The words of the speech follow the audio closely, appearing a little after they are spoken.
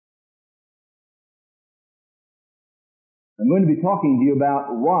I'm going to be talking to you about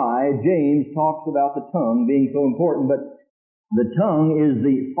why James talks about the tongue being so important, but the tongue is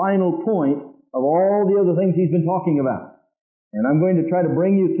the final point of all the other things he's been talking about. And I'm going to try to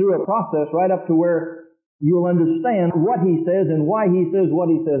bring you through a process right up to where you'll understand what he says and why he says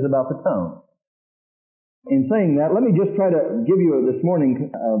what he says about the tongue. In saying that, let me just try to give you this morning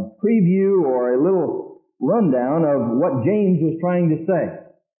a preview or a little rundown of what James was trying to say.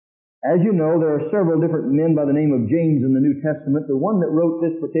 As you know, there are several different men by the name of James in the New Testament. The one that wrote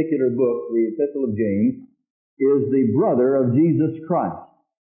this particular book, the Epistle of James, is the brother of Jesus Christ.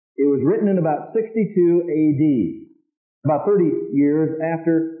 It was written in about 62 A.D., about 30 years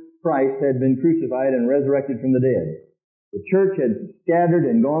after Christ had been crucified and resurrected from the dead. The church had scattered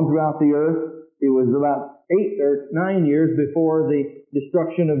and gone throughout the earth. It was about 8 or 9 years before the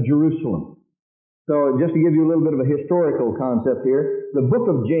destruction of Jerusalem. So just to give you a little bit of a historical concept here, the book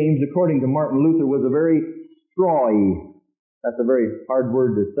of James, according to Martin Luther, was a very strawy, that's a very hard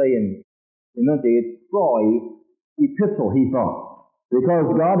word to say and enunciate, strawy epistle, he thought.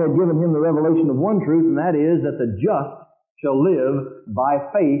 Because God had given him the revelation of one truth, and that is that the just shall live by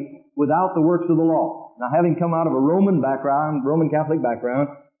faith without the works of the law. Now, having come out of a Roman background, Roman Catholic background,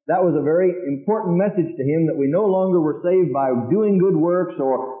 that was a very important message to him, that we no longer were saved by doing good works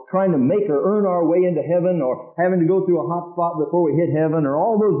or trying to make or earn our way into heaven or having to go through a hot spot before we hit heaven or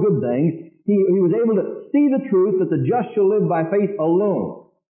all those good things. He was able to see the truth that the just shall live by faith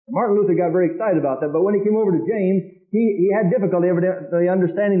alone. Martin Luther got very excited about that, but when he came over to James, he had difficulty evidently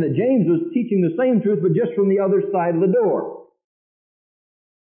understanding that James was teaching the same truth, but just from the other side of the door.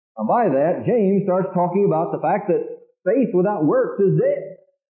 Now by that, James starts talking about the fact that faith without works is dead.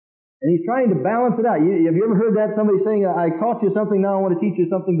 And he's trying to balance it out. Have you ever heard that? Somebody saying, I taught you something, now I want to teach you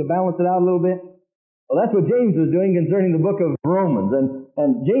something to balance it out a little bit? Well, that's what James is doing concerning the book of Romans.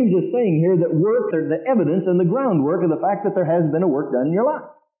 And James is saying here that works are the evidence and the groundwork of the fact that there has been a work done in your life.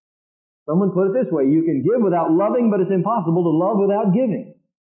 Someone put it this way, you can give without loving, but it's impossible to love without giving.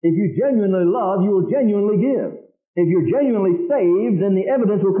 If you genuinely love, you will genuinely give. If you're genuinely saved, then the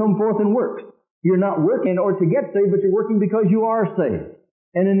evidence will come forth in works. You're not working or to get saved, but you're working because you are saved.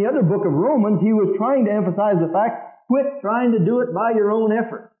 And in the other book of Romans, he was trying to emphasize the fact, quit trying to do it by your own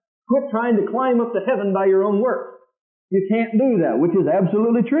effort. Quit trying to climb up to heaven by your own work. You can't do that, which is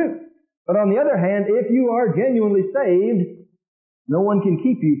absolutely true. But on the other hand, if you are genuinely saved, no one can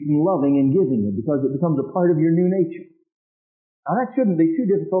keep you from loving and giving it because it becomes a part of your new nature. Now that shouldn't be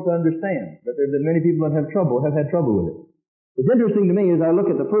too difficult to understand, but there have been many people that have had trouble with it. It's interesting to me as I look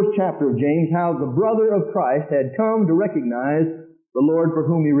at the first chapter of James, how the brother of Christ had come to recognize the Lord for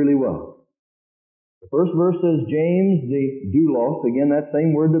whom he really was. The first verse says, James the doulos, again that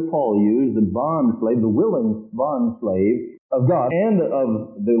same word that Paul used, the bond slave, the willing bond slave of God and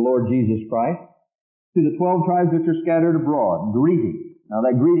of the Lord Jesus Christ, to the 12 tribes which are scattered abroad, greeting. Now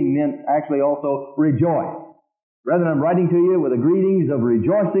that greeting meant actually also rejoice. Brethren, I'm writing to you with the greetings of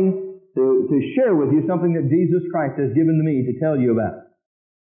rejoicing to share with you something that Jesus Christ has given to me to tell you about.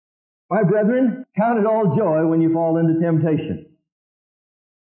 My brethren, count it all joy when you fall into temptation.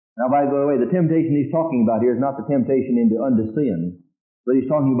 Now, by the way, the temptation he's talking about here is not the temptation unto sin, but he's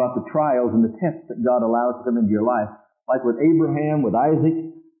talking about the trials and the tests that God allows to come into your life. Like with Abraham, with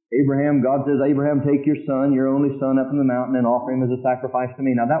Isaac. Abraham, God says, Abraham, take your son, your only son, up in the mountain and offer him as a sacrifice to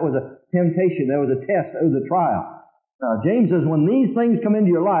me. Now, that was a temptation. That was a test. That was a trial. Now, James says, when these things come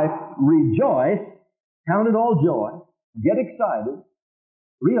into your life, rejoice, count it all joy, get excited,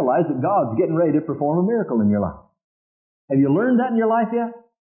 realize that God's getting ready to perform a miracle in your life. Have you learned that in your life yet?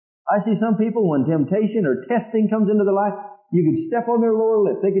 I see some people, when temptation or testing comes into their life, you could step on their lower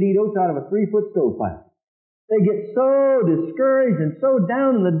lip. They could eat oats out of a 3-foot stovepipe. They get so discouraged and so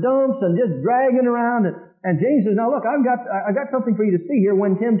down in the dumps and just dragging around. And James says, now look, I've got something for you to see here.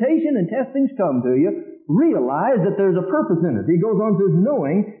 When temptation and testings come to you, realize that there's a purpose in it. He goes on to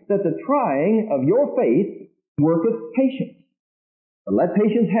knowing that the trying of your faith worketh patience. But let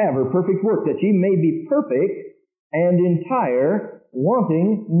patience have her perfect work, that ye may be perfect and entire,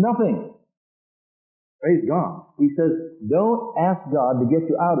 wanting nothing. Praise God. He says, don't ask God to get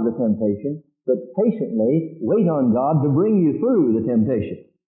you out of the temptation, but patiently wait on God to bring you through the temptation.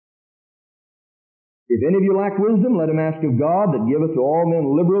 If any of you lack wisdom, let him ask of God that giveth to all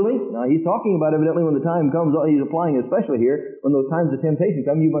men liberally. Now he's talking about evidently when the time comes, he's applying especially here, when those times of temptation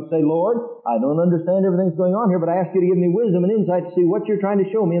come, you must say, Lord, I don't understand everything that's going on here, but I ask you to give me wisdom and insight to see what you're trying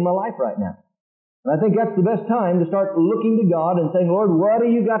to show me in my life right now. And I think that's the best time to start looking to God and saying, Lord, what have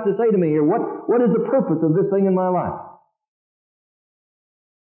you got to say to me here? What is the purpose of this thing in my life?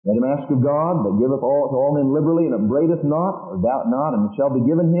 Let him ask of God that giveth to all men liberally and upbraideth not, or doubt not, and it shall be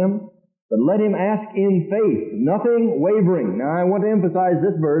given him. But let him ask in faith, nothing wavering. Now I want to emphasize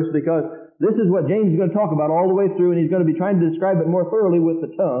this verse because this is what James is going to talk about all the way through, and he's going to be trying to describe it more thoroughly with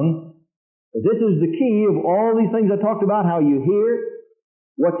the tongue. But this is the key of all these things I talked about, how you hear,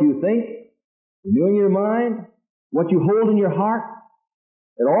 what you think, renewing your mind, what you hold in your heart.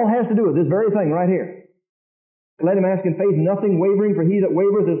 It all has to do with this very thing right here. Let him ask in faith, nothing wavering, for he that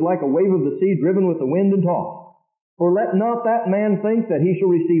wavereth is like a wave of the sea driven with the wind and tossed. For let not that man think that he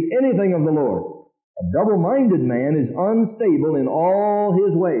shall receive anything of the Lord. A double-minded man is unstable in all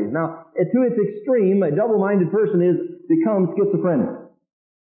his ways. Now, to its extreme, a double-minded person becomes schizophrenic.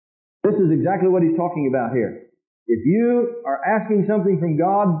 This is exactly what he's talking about here. If you are asking something from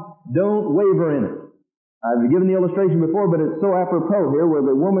God, don't waver in it. I've given the illustration before, but it's so apropos here, where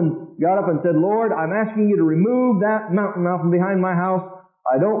the woman got up and said, Lord, I'm asking you to remove that mountain out from behind my house.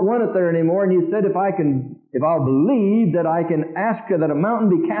 I don't want it there anymore. And you said if I'll believe that I can ask that a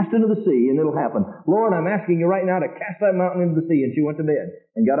mountain be cast into the sea, and it'll happen. Lord, I'm asking you right now to cast that mountain into the sea. And she went to bed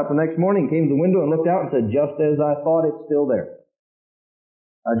and got up the next morning, came to the window and looked out and said, just as I thought, it's still there.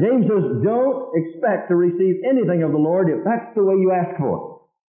 James says, don't expect to receive anything of the Lord if that's the way you ask for it.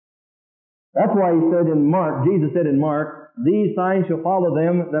 That's why he said in Mark, Jesus said in Mark, these signs shall follow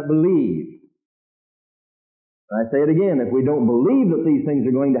them that believe. I say it again, if we don't believe that these things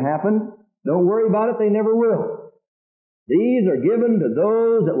are going to happen, don't worry about it, they never will. These are given to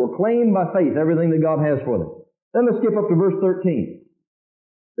those that will claim by faith everything that God has for them. Then let's skip up to verse 13.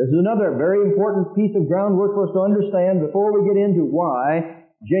 This is another very important piece of groundwork for us to understand before we get into why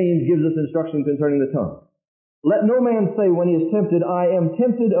James gives us instruction concerning the tongue. Let no man say when he is tempted, I am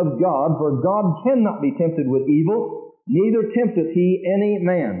tempted of God, for God cannot be tempted with evil, neither tempteth he any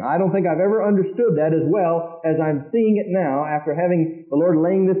man. I don't think I've ever understood that as well as I'm seeing it now after having the Lord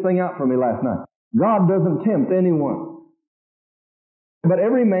laying this thing out for me last night. God doesn't tempt anyone. But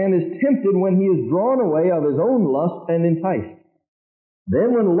every man is tempted when he is drawn away of his own lust and enticed.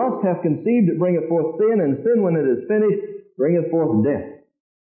 Then when lust hath conceived, it bringeth forth sin, and sin, when it is finished, bringeth forth death.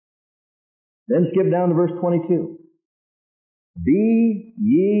 Then skip down to verse 22. Be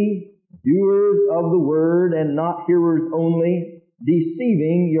ye doers of the word, and not hearers only,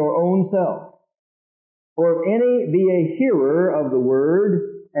 deceiving your own self. For if any be a hearer of the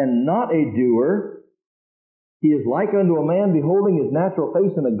word, and not a doer, he is like unto a man beholding his natural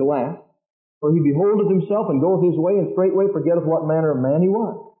face in a glass, for he beholdeth himself, and goeth his way, and straightway forgetteth what manner of man he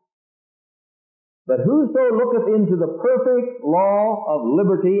was. But whoso looketh into the perfect law of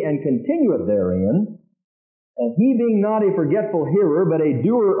liberty, and continueth therein, and he being not a forgetful hearer, but a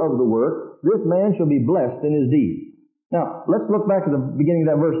doer of the work, this man shall be blessed in his deeds. Now, let's look back at the beginning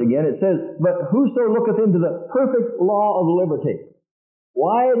of that verse again. It says, but whoso looketh into the perfect law of liberty.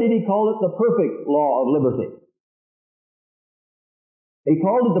 Why did he call it the perfect law of liberty? He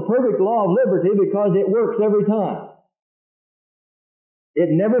called it the perfect law of liberty because it works every time. It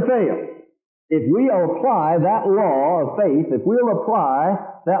never fails. If we apply that law of faith, if we'll apply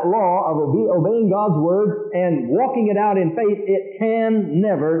that law of obeying God's word and walking it out in faith, it can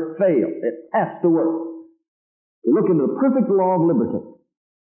never fail. It has to work. We look into the perfect law of liberty.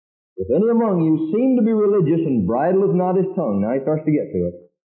 If any among you seem to be religious and bridleth not his tongue, now he starts to get to it,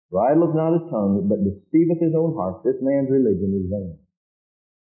 bridleth not his tongue, but deceiveth his own heart, this man's religion is vain.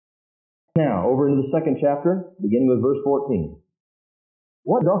 Now, over into the second chapter, beginning with verse 14.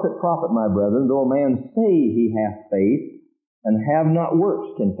 What doth it profit, my brethren, though a man say he hath faith, and have not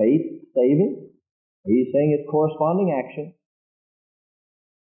works? Can faith save him? He's saying it's corresponding action.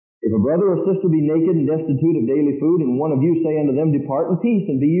 If a brother or sister be naked and destitute of daily food, and one of you say unto them, depart in peace,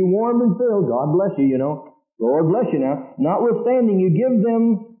 and be ye warmed and filled, God bless you, Lord bless you now. Notwithstanding, you give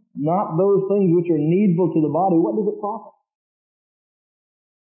them not those things which are needful to the body, what does it profit?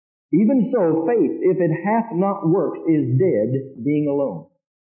 Even so, faith, if it hath not works, is dead, being alone.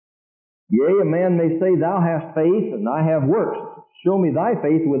 Yea, a man may say, thou hast faith, and I have works. Show me thy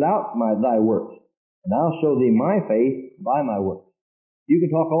faith without thy works, and I'll show thee my faith by my works. You can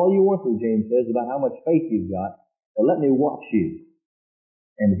talk all you want to, James says, about how much faith you've got, but let me watch you.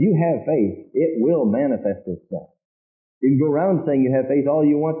 And if you have faith, it will manifest itself. You can go around saying you have faith all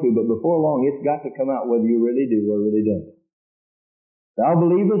you want to, but before long, it's got to come out whether you really do or really don't. Thou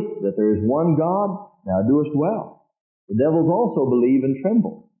believest that there is one God, thou doest well. The devils also believe and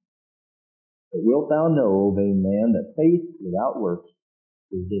tremble. But wilt thou know, O vain man, that faith without works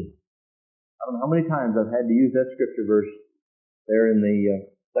is dead? I don't know how many times I've had to use that scripture verse there in the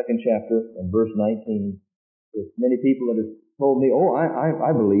second chapter and verse 19. There's many people that have told me,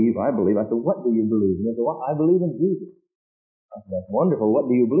 I believe. I said, what do you believe? And they said, well, I believe in Jesus. I said, that's wonderful. What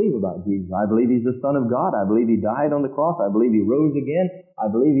do you believe about Jesus? I believe He's the Son of God. I believe He died on the cross. I believe He rose again.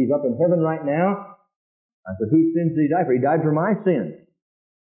 I believe He's up in heaven right now. I said, whose sins did He die for? He died for my sins.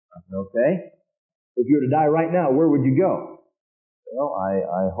 I said, okay. If you were to die right now, where would you go? Well,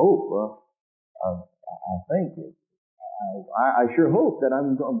 I hope, I think, I sure hope that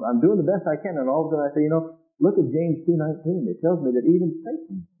I'm doing the best I can. And all of a sudden I say, look at James 2:19. It tells me that even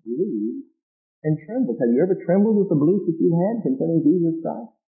Satan believes and trembles. Have you ever trembled with the belief that you had concerning Jesus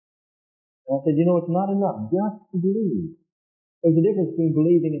Christ? And I said, it's not enough just to believe. There's a difference between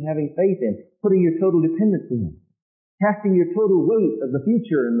believing and having faith in, putting your total dependence in Him, casting your total weight of the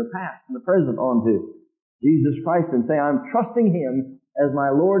future and the past and the present onto Jesus Christ and say, I'm trusting Him as my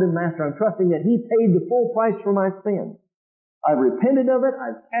Lord and Master. I'm trusting that He paid the full price for my sin. I've repented of it.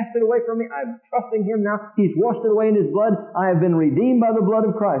 I've cast it away from me. I'm trusting Him now. He's washed it away in His blood. I have been redeemed by the blood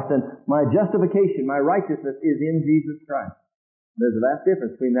of Christ. And my justification, my righteousness is in Jesus Christ. There's a vast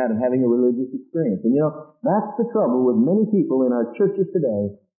difference between that and having a religious experience. And that's the trouble with many people in our churches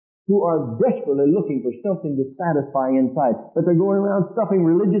today who are desperately looking for something to satisfy inside. But they're going around stuffing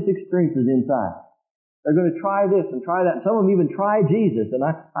religious experiences inside. They're going to try this and try that. Some of them even try Jesus. And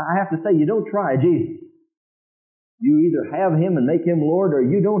I have to say, you don't try Jesus. You either have Him and make Him Lord, or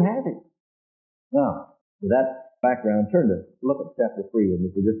you don't have Him. Now, with that background, look at chapter 3 with me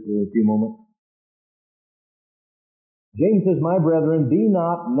for just a few moments. James says, my brethren, be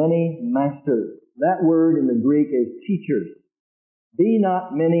not many masters. That word in the Greek is teachers. Be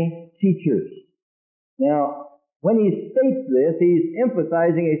not many teachers. Now, when he states this, he's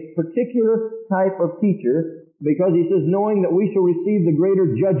emphasizing a particular type of teacher, because he says, knowing that we shall receive the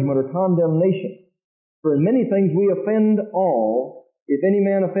greater judgment or condemnation. For in many things we offend all. If any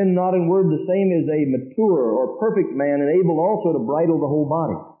man offend not in word, the same is a mature or perfect man, and able also to bridle the whole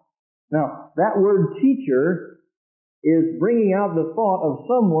body. Now, that word teacher is bringing out the thought of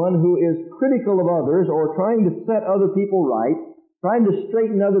someone who is critical of others, or trying to set other people right, trying to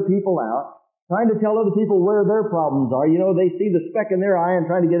straighten other people out, trying to tell other people where their problems are. They see the speck in their eye and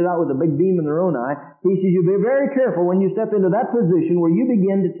trying to get it out with a big beam in their own eye. He says, you be very careful when you step into that position where you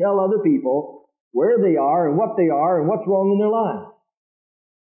begin to tell other people where they are and what they are and what's wrong in their lives.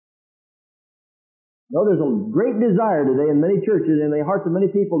 There's a great desire today in many churches and in the hearts of many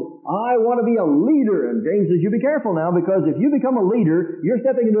people, I want to be a leader. And James says, you be careful now, because if you become a leader, you're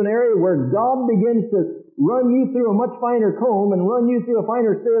stepping into an area where God begins to run you through a much finer comb and run you through a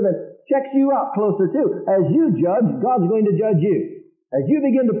finer sieve and checks you out closer too. As you judge, God's going to judge you. As you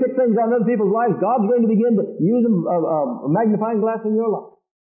begin to pick things on other people's lives, God's going to begin to use a magnifying glass in your life.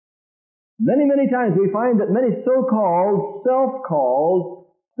 Many, many times we find that many so-called,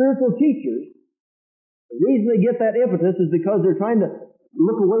 self-called spiritual teachers, the reason they get that impetus is because they're trying to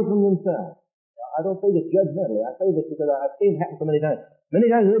look away from themselves. I don't say this judgmentally. I say this because I've seen it happen so many times. Many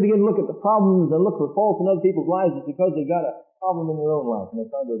times they begin to look at the problems and look for faults in other people's lives, it's because they've got a problem in their own life and they're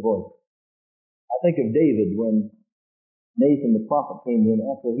trying to avoid it. I think of David when Nathan the prophet came to him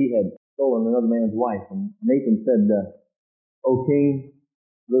after he had stolen another man's wife. And Nathan said, O king,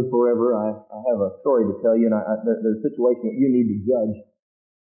 live forever. I have a story to tell you, and there's a situation that you need to judge.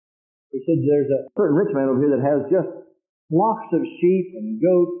 He said, there's a certain rich man over here that has just flocks of sheep and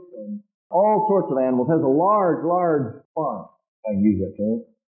goats and all sorts of animals, has a large, large farm. I can use that term.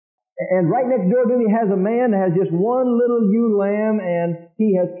 And right next door to him, he has a man that has just one little ewe lamb, and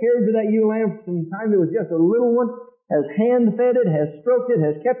he has cared for that ewe lamb from the time it was just a little one, has hand-fed it, has stroked it,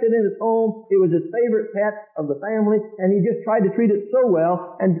 has kept it in his home. It was his favorite pet of the family, and he just tried to treat it so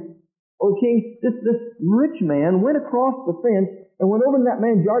well. And, O king, this rich man went across the fence and went over to that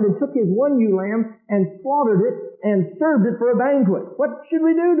man's yard and took his one ewe lamb and slaughtered it and served it for a banquet. What should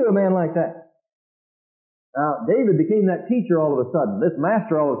we do to a man like that? Now, David became that teacher all of a sudden. This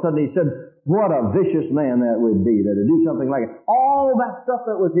master all of a sudden, he said, what a vicious man that would be to do something like it. All that stuff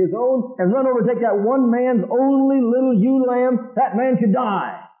that was his own, and run over and take that one man's only little ewe lamb, that man should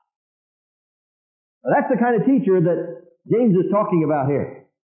die. Now, that's the kind of teacher that James is talking about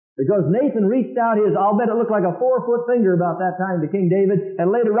here. Because Nathan reached out his, I'll bet it looked like a 4-foot finger about that time to King David, and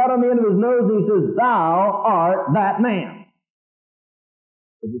laid it right on the end of his nose, and he says, thou art that man.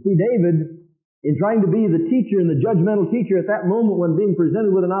 But you see, David, in trying to be the teacher and the judgmental teacher at that moment when being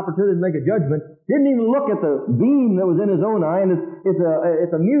presented with an opportunity to make a judgment, didn't even look at the beam that was in his own eye. And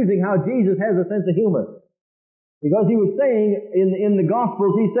it's amusing how Jesus has a sense of humor. Because he was saying in the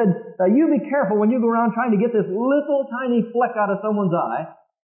Gospels, he said, you be careful when you go around trying to get this little tiny fleck out of someone's eye,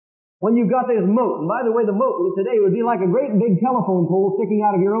 when you've got this mote. And by the way, the mote today would be like a great big telephone pole sticking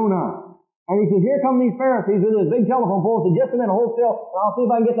out of your own eye. And he says, here come these Pharisees with this big telephone pole. So just a minute, hold still, and I'll see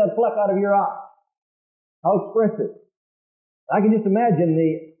if I can get that fleck out of your eye. How expressive. I can just imagine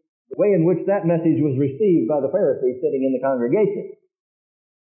the way in which that message was received by the Pharisees sitting in the congregation.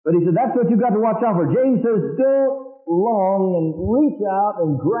 But he said, that's what you've got to watch out for. James says, don't long and reach out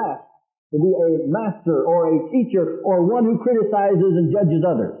and grasp to be a master or a teacher or one who criticizes and judges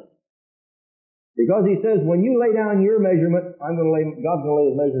others. Because he says, when you lay down your measurement, God's going to lay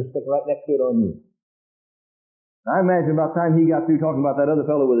his measuring stick right next to it on you. I imagine about the time he got through talking about that other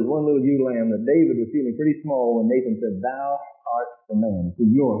fellow with his one little ewe lamb, that David was feeling pretty small when Nathan said, thou art the man. This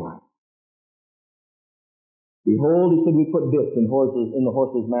is your life. Behold, he said, we put bits in the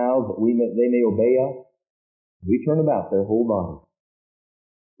horses' mouths that they may obey us. We turn about their whole body.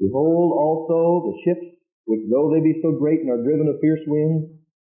 Behold also the ships, which though they be so great and are driven of fierce winds,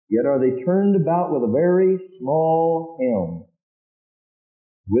 yet are they turned about with a very small helm,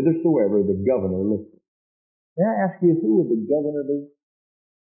 whithersoever the governor listeth. May I ask you, who would the governor be?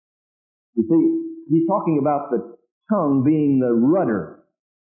 You see, he's talking about the tongue being the rudder.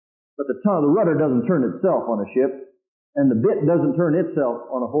 But the rudder doesn't turn itself on a ship, and the bit doesn't turn itself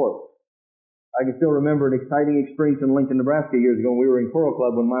on a horse. I can still remember an exciting experience in Lincoln, Nebraska years ago when we were in Choral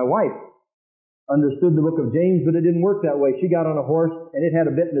Club when my wife understood the book of James, but it didn't work that way. She got on a horse, and it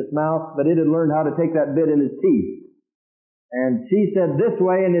had a bit in its mouth, but it had learned how to take that bit in its teeth. And she said this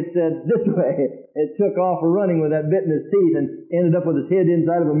way, and it said this way. It took off running with that bit in its teeth and ended up with its head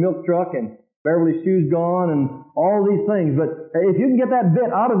inside of a milk truck and Beverly's shoes gone and all these things. But if you can get that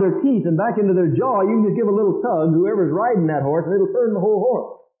bit out of their teeth and back into their jaw, you can just give a little tug, whoever's riding that horse, and it'll turn the whole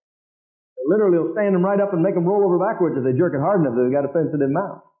horse. It literally will stand them right up and make them roll over backwards if they jerk it hard enough that they've got a sensitive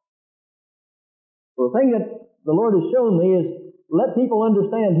mouth. Well, the thing that the Lord has shown me is let people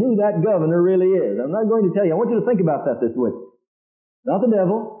understand who that governor really is. I'm not going to tell you. I want you to think about that this week. Not the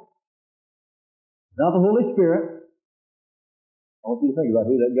devil. Not the Holy Spirit. I want you to think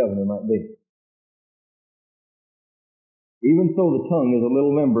about who that governor might be. Even so, the tongue is a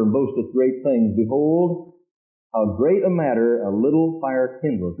little member and boasteth great things. Behold, how great a matter a little fire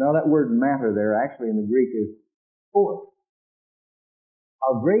kindles. Now that word matter there actually in the Greek is force.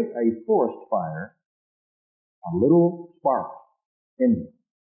 How great a forest fire a little spark kindles.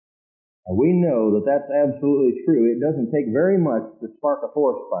 Now we know that that's absolutely true. It doesn't take very much to spark a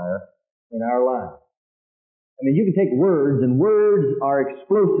forest fire in our lives. I mean, you can take words, and words are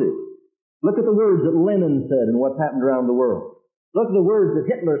explosive. Look at the words that Lenin said and what's happened around the world. Look at the words that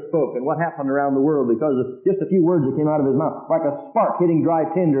Hitler spoke and what happened around the world because of just a few words that came out of his mouth, like a spark hitting dry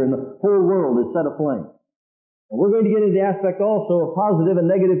tinder and the whole world is set aflame. And we're going to get into the aspect also of positive and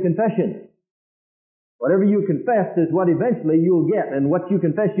negative confession. Whatever you confess is what eventually you'll get, and what you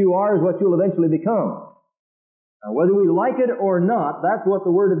confess you are is what you'll eventually become. Now, whether we like it or not, that's what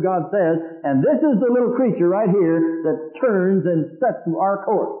the Word of God says, and this is the little creature right here that turns and sets our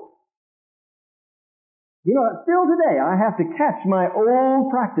course. You know, still today, I have to catch my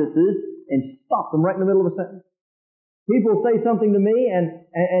old practices and stop them right in the middle of a sentence. People say something to me,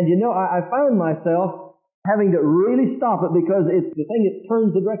 and you know, I find myself having to really stop it because it's the thing that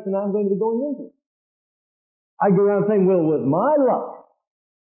turns the direction I'm going to be going into. I go around saying, well, with my luck,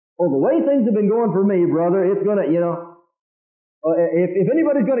 the way things have been going for me, brother, it's going to, if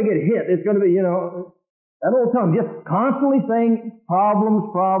anybody's going to get hit, it's going to be, that old tongue just constantly saying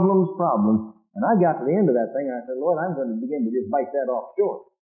problems, problems, problems. And I got to the end of that thing, and I said, Lord, I'm going to begin to just bite that off short.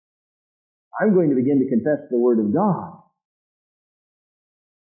 I'm going to begin to confess the Word of God.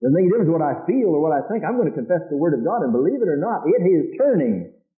 Doesn't make any difference what I feel or what I think. I'm going to confess the Word of God, and believe it or not, it is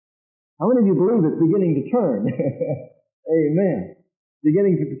turning. How many of you believe it's beginning to turn? Amen.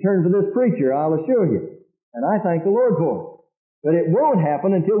 Beginning to turn for this preacher, I'll assure you. And I thank the Lord for it. But it won't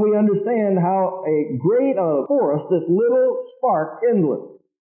happen until we understand how a great force this little spark kindleth.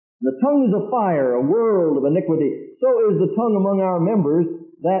 The tongue is a fire, a world of iniquity. So is the tongue among our members,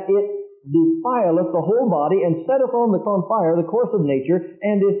 that it defileth the whole body, and setteth on fire the course of nature,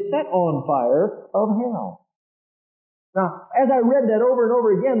 and is set on fire of hell. Now, as I read that over and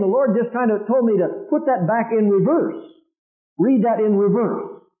over again, the Lord just kind of told me to put that back in reverse. Read that in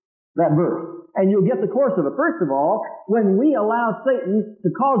reverse, that verse. And you'll get the course of it. First of all, when we allow Satan to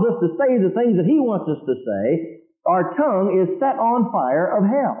cause us to say the things that he wants us to say, our tongue is set on fire of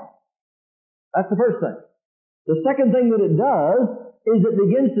hell. That's the first thing. The second thing that it does is it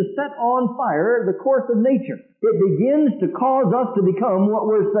begins to set on fire the course of nature. It begins to cause us to become what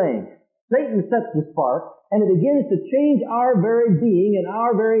we're saying. Satan sets the spark, and it begins to change our very being and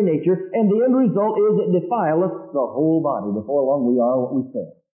our very nature, and the end result is it defileth the whole body. Before long, we are what we say.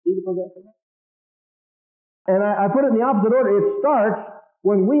 See the progression? And I put it in the opposite order. It starts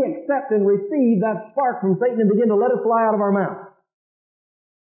when we accept and receive that spark from Satan and begin to let it fly out of our mouth.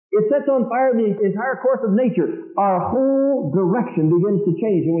 It sets on fire the entire course of nature. Our whole direction begins to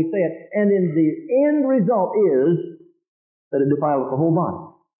change when we say it. And in the end result is that it defiles the whole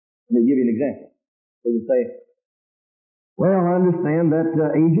body. Let me give you an example. They would say, well, I understand that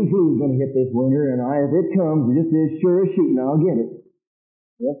Asian flu is going to hit this winter, and if it comes, just as sure as shooting, I'll get it.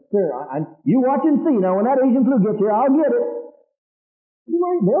 Yes, sir. You watch and see. Now, when that Asian flu gets here, I'll get it.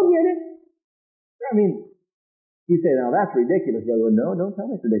 They'll get it. I mean, you say, now, that's ridiculous, brother. Well, no, don't tell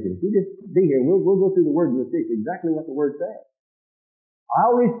me it's ridiculous. You just be here. We'll go through the Word and you'll see exactly what the Word says.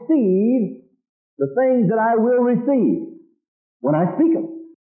 I'll receive the things that I will receive when I speak them.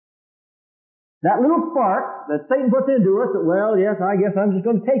 That little spark that Satan puts into us, that, well, yes, I guess I'm just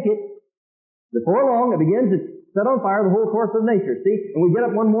going to take it. Before long, it begins to set on fire the whole course of nature. See? And we get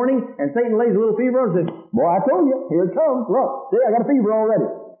up one morning, and Satan lays a little fever on us and says, boy, I told you, here it comes. Look, see, I got a fever already.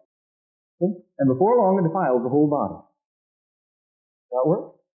 See? And before long, it defiles the whole body. That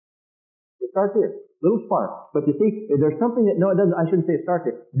works? It starts here. Little spark. But you see, there's something that, no, it doesn't, I shouldn't say it starts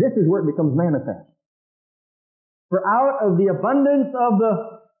here. This is where it becomes manifest. For out of the abundance of the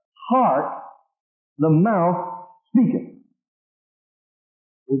heart, the mouth speaketh.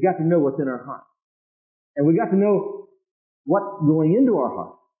 We've got to know what's in our heart. And we've got to know what's going into our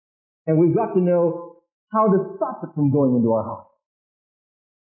heart. And we've got to know how to stop it from going into our heart.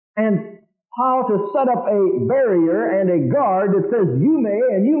 And how to set up a barrier and a guard that says you may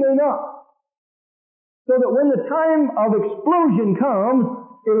and you may not. So that when the time of explosion comes,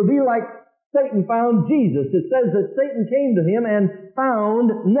 it'll be like Satan found Jesus. It says that Satan came to him and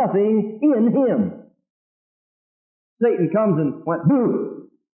found nothing in him. Satan comes and went, boom.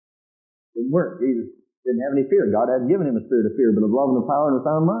 Didn't work. Jesus didn't have any fear. God hadn't given him a spirit of fear, but of love and of power and of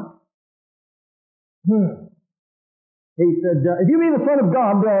sound mind. He said, if you be the Son of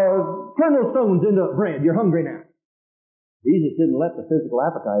God, turn those stones into bread. You're hungry now. Jesus didn't let the physical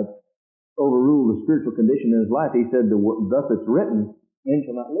appetite overrule the spiritual condition in his life. He said, thus it's written, men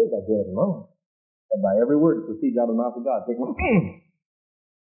shall not live by bread alone, but by every word that proceeds out of the mouth of God. So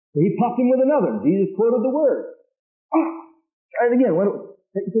he popped him with another. Jesus quoted the word. Try it again.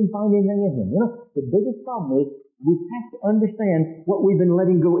 Satan couldn't find anything in him. You know, the biggest problem is we have to understand what we've been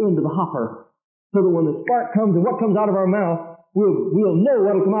letting go into the hopper, so that when the spark comes and what comes out of our mouth, we'll know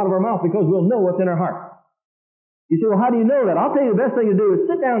what will come out of our mouth because we'll know what's in our heart. You say, well, how do you know that? I'll tell you the best thing to do is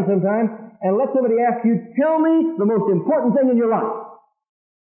sit down sometime and let somebody ask you, tell me the most important thing in your life.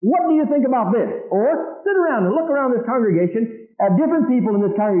 What do you think about this? Or sit around and look around this congregation at different people in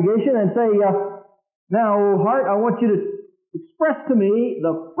this congregation and say, now, Hart, I want you to express to me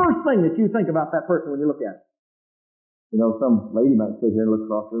the first thing that you think about that person when you look at it. You know, some lady might sit here and look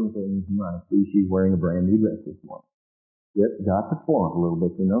across the room and say, I see she's wearing a brand new dress this morning. Yep, got to flaunt a little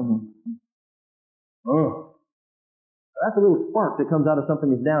bit, you know. Oh. That's a little spark that comes out of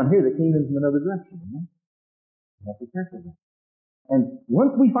something that's down here that came in from another direction. You know? You have to be careful with that. And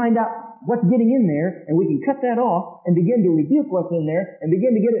once we find out what's getting in there, and we can cut that off and begin to rebuke what's in there, and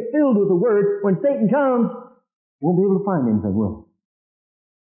begin to get it filled with the Word, when Satan comes, we won't be able to find anything, will we?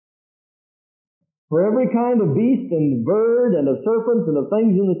 For every kind of beast and bird and of serpents and of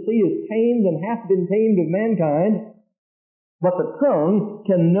things in the sea is tamed and hath been tamed of mankind, but the tongue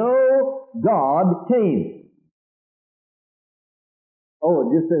can no God tame. Oh,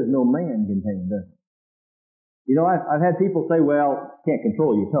 it just says no man can tame, doesn't it? You know, I've had people say, well, you can't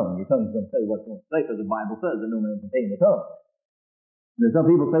control your tongue. Your tongue's going to say what it's going to say because the Bible says that no man can tame the tongue. And there's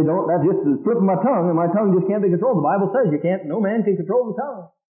some people say, don't, that just is flipping my tongue and my tongue just can't be controlled. The Bible says you can't, no man can control the tongue.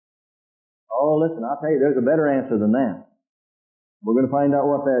 Oh, listen, I'll tell you, there's a better answer than that. We're going to find out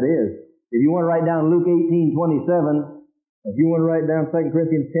what that is. If you want to write down Luke 18:27, if you want to write down 2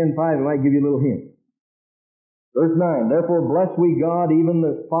 Corinthians 10:5, it might give you a little hint. Verse 9, therefore bless we God, even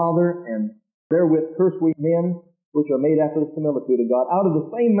the Father, and therewith curse we men, which are made after the similitude of God. Out of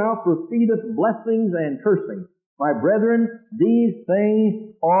the same mouth proceedeth blessings and cursings. My brethren, these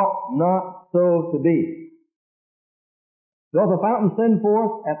things ought not so to be. Doth a fountain send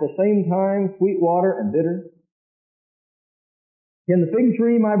forth at the same time sweet water and bitter? Can the fig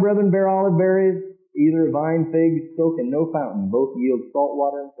tree, my brethren, bear olive berries? Either vine, figs, so can no fountain. Both yield salt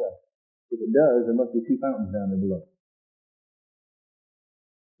water and fresh. If it does, there must be two fountains down there below.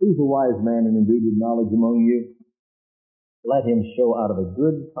 Who's a wise man and endued with knowledge among you? Let him show out of a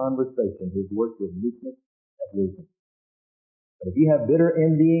good conversation his work with meekness and wisdom. But if you have bitter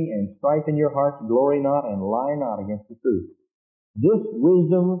envying and strife in your hearts, glory not and lie not against the truth. This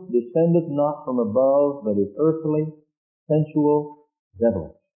wisdom descendeth not from above, but is earthly, sensual,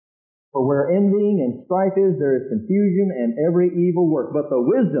 devilish. For where envying and strife is, there is confusion and every evil work. But the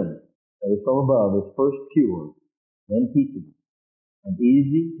wisdom that is from above is first pure, then peaceable, and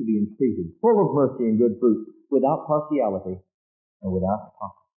easy to be entreated, full of mercy and good fruit, without partiality and without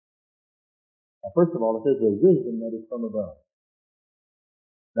hypocrisy. Now, first of all, it says the wisdom that is from above.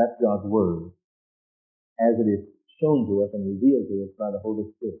 That's God's Word, as it is shown to us and revealed to us by the Holy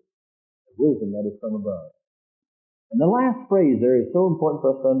Spirit. The wisdom that is from above. And the last phrase there is so important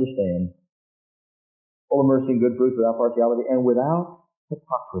for us to understand. Full of mercy and good fruit, without partiality, and without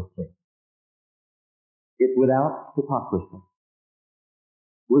hypocrisy. It's without hypocrisy.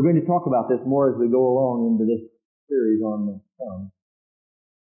 We're going to talk about this more as we go along into this series on the tongue.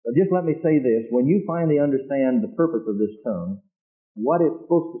 But just let me say this. When you finally understand the purpose of this tongue, what it's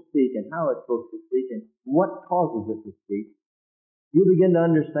supposed to speak and how it's supposed to speak and what causes it to speak, you begin to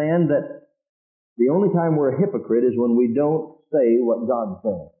understand that the only time we're a hypocrite is when we don't say what God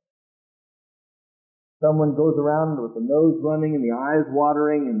says. Someone goes around with the nose running and the eyes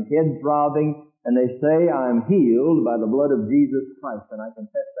watering and the head throbbing, and they say, I'm healed by the blood of Jesus Christ, and I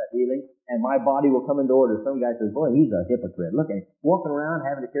confess that healing, and my body will come into order. Some guy says, boy, he's a hypocrite. Look at him, walking around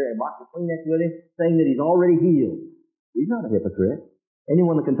having to carry a box of Kleenex with him, saying that he's already healed. He's not a hypocrite.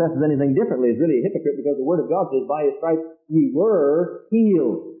 Anyone that confesses anything differently is really a hypocrite, because the Word of God says, by His stripes ye were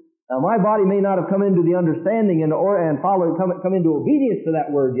healed. Now, my body may not have come into the understanding and come into obedience to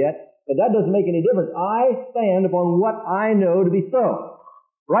that Word yet, but that doesn't make any difference. I stand upon what I know to be so.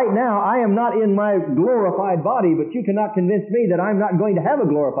 Right now, I am not in my glorified body, but you cannot convince me that I'm not going to have a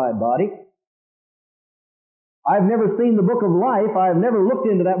glorified body. I've never seen the book of life. I've never looked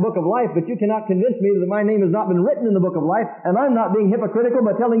into that book of life, but you cannot convince me that my name has not been written in the book of life, and I'm not being hypocritical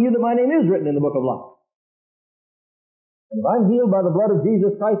by telling you that my name is written in the book of life. And if I'm healed by the blood of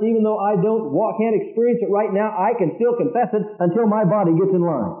Jesus Christ, even though I can't experience it right now, I can still confess it until my body gets in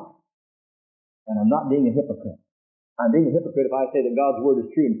line. And I'm not being a hypocrite. I'm being a hypocrite if I say that God's Word is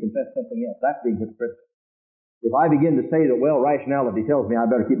true and confess something else. That's being hypocritical. If I begin to say that, well, rationality tells me I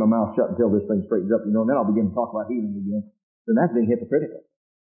better keep my mouth shut until this thing straightens up, and then I'll begin to talk about healing again, then that's being hypocritical.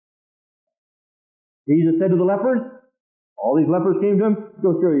 Jesus said to the lepers, all these lepers came to him,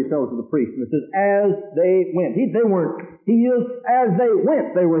 go show yourselves to the priest. And it says, as they went. They weren't healed. As they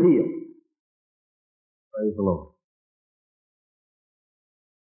went, they were healed. Praise the Lord.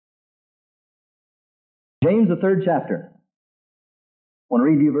 James, the 3rd chapter. I want to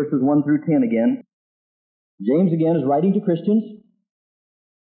read you verses 1 through 10 again. James again is writing to Christians.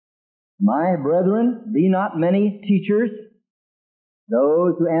 My brethren, be not many teachers,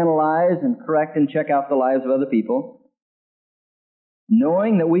 those who analyze and correct and check out the lives of other people,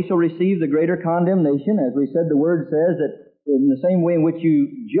 knowing that we shall receive the greater condemnation. As we said, the Word says that in the same way in which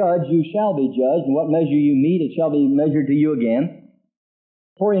you judge, you shall be judged, and what measure you meet, it shall be measured to you again.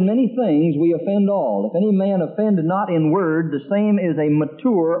 For in many things we offend all. If any man offend not in word, the same is a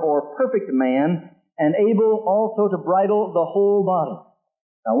mature or perfect man, and able also to bridle the whole body.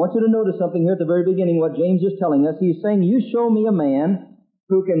 Now I want you to notice something here at the very beginning, what James is telling us. He's saying, you show me a man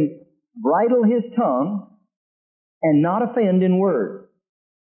who can bridle his tongue and not offend in word.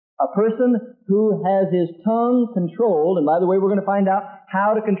 A person who has his tongue controlled, and by the way, we're going to find out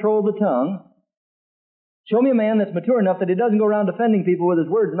how to control the tongue. Show me a man that's mature enough that he doesn't go around offending people with his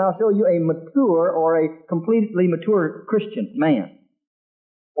words, and I'll show you a mature or a completely mature Christian man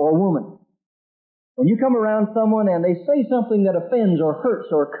or woman. When you come around someone and they say something that offends or hurts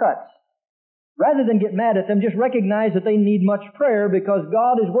or cuts, rather than get mad at them, just recognize that they need much prayer because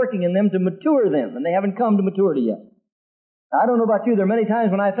God is working in them to mature them, and they haven't come to maturity yet. Now, I don't know about you, there are many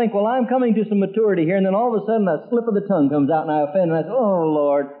times when I think, well, I'm coming to some maturity here, and then all of a sudden a slip of the tongue comes out and I offend, and I say, oh,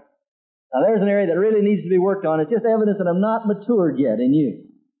 Lord. Now, there's an area that really needs to be worked on. It's just evidence that I'm not matured yet in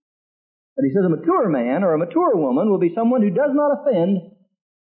you. But he says a mature man or a mature woman will be someone who does not offend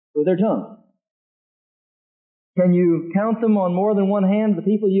with their tongue. Can you count them on more than one hand, the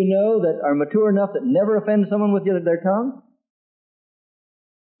people you know that are mature enough that never offend someone with their tongue?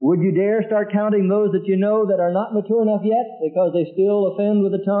 Would you dare start counting those that you know that are not mature enough yet because they still offend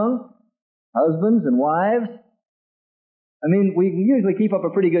with the tongue? Husbands and wives? I mean, we usually keep up a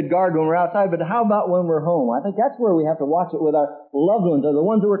pretty good guard when we're outside, but how about when we're home? I think that's where we have to watch it with our loved ones, or the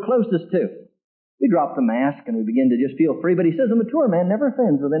ones that we're closest to. We drop the mask and we begin to just feel free, but he says a mature man never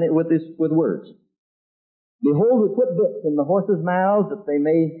offends with words. Behold, we put bits in the horses' mouths that they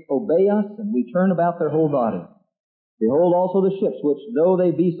may obey us, and we turn about their whole body. Behold also the ships, which though they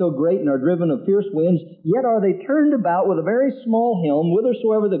be so great and are driven of fierce winds, yet are they turned about with a very small helm,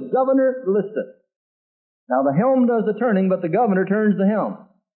 whithersoever the governor listeth. Now the helm does the turning, but the governor turns the helm,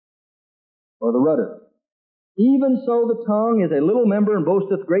 or the rudder. Even so the tongue is a little member and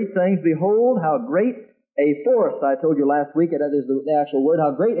boasteth great things. Behold, how great a forest, I told you last week, that is the actual word,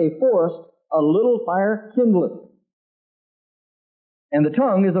 how great a forest a little fire kindleth. And the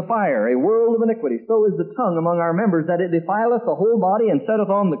tongue is a fire, a world of iniquity. So is the tongue among our members, that it defileth the whole body, and setteth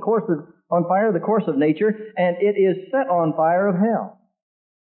on fire the course of nature, and it is set on fire of hell.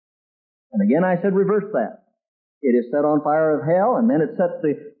 And again I said reverse that. It is set on fire of hell, and then it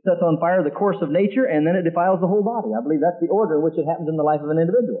sets on fire the course of nature, and then it defiles the whole body. I believe that's the order in which it happens in the life of an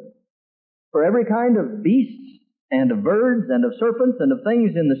individual. For every kind of beasts, and of birds, and of serpents, and of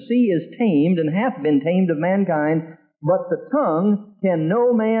things in the sea is tamed, and hath been tamed of mankind, but the tongue can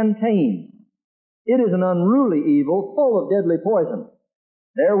no man tame. It is an unruly evil, full of deadly poison.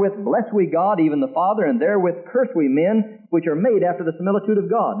 Therewith bless we God, even the Father, and therewith curse we men, which are made after the similitude of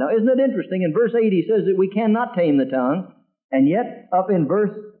God. Now, isn't it interesting? In verse 8 he says that we cannot tame the tongue, and yet up in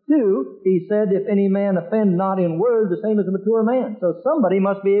verse 2 he said, if any man offend not in word, the same as a mature man. So somebody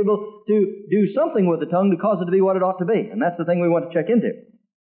must be able to do something with the tongue to cause it to be what it ought to be. And that's the thing we want to check into.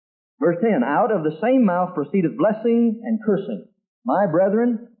 Verse 10, out of the same mouth proceedeth blessing and cursing. My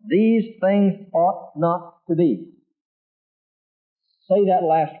brethren, these things ought not to be. Say that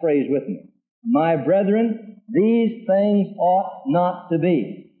last phrase with me. My brethren, these things ought not to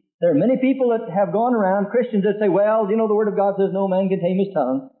be. There are many people that have gone around, Christians that say, well, you know, the Word of God says no man can tame his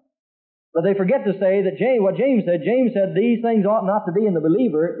tongue. But they forget to say that what James said, these things ought not to be in the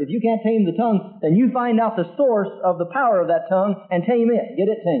believer. If you can't tame the tongue, then you find out the source of the power of that tongue and tame it. Get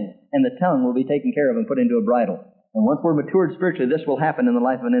it tamed. And the tongue will be taken care of and put into a bridle. And once we're matured spiritually, this will happen in the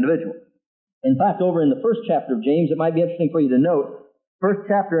life of an individual. In fact, over in the first chapter of James, it might be interesting for you to note, first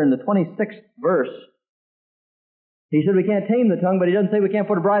chapter in the 26th verse, he said we can't tame the tongue, but he doesn't say we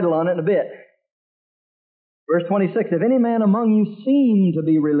can't put a bridle on it in a bit. Verse 26, if any man among you seem to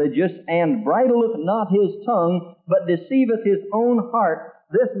be religious, and bridleth not his tongue, but deceiveth his own heart,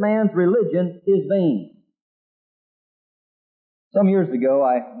 this man's religion is vain. Some years ago,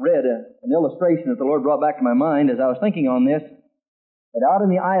 I read an illustration that the Lord brought back to my mind as I was thinking on this. That out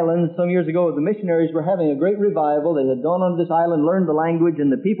in the islands, some years ago, the missionaries were having a great revival. They had gone onto this island, learned the language,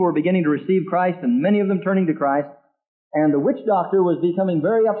 and the people were beginning to receive Christ, and many of them turning to Christ. And the witch doctor was becoming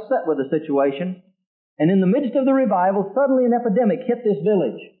very upset with the situation. And in the midst of the revival, suddenly an epidemic hit this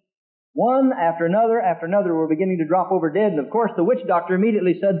village. One after another were beginning to drop over dead. And of course, the witch doctor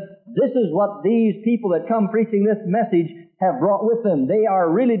immediately said, this is what these people that come preaching this message have brought with them. They are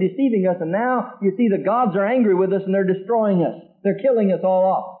really deceiving us. And now, you see, the gods are angry with us and they're destroying us. They're killing us all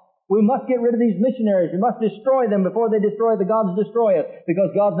off. We must get rid of these missionaries. We must destroy them before they destroy the gods destroy us,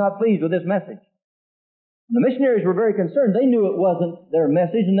 because God's not pleased with this message. And the missionaries were very concerned. They knew it wasn't their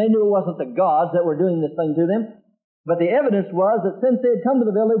message, and they knew it wasn't the gods that were doing this thing to them. But the evidence was that since they had come to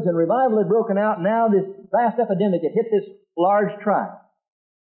the village and revival had broken out, now this vast epidemic had hit this large tribe.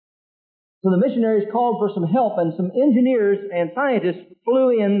 So the missionaries called for some help, and some engineers and scientists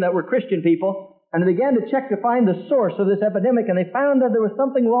flew in that were Christian people, and they began to check to find the source of this epidemic, and they found that there was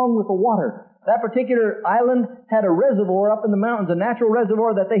something wrong with the water. That particular island had a reservoir up in the mountains, a natural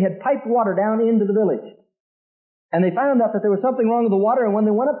reservoir that they had piped water down into the village. And they found out that there was something wrong with the water, and when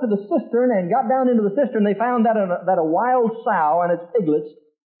they went up to the cistern and got down into the cistern, they found that a wild sow and its piglets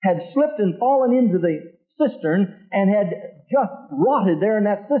had slipped and fallen into the cistern and had just rotted there in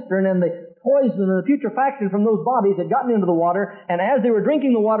that cistern, and the poison and the putrefaction from those bodies had gotten into the water, and as they were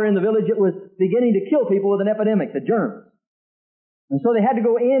drinking the water in the village, it was beginning to kill people with an epidemic, the germs. And so they had to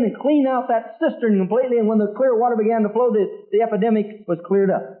go in and clean out that cistern completely, and when the clear water began to flow, the epidemic was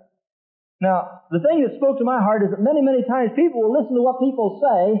cleared up. Now, the thing that spoke to my heart is that many, many times people will listen to what people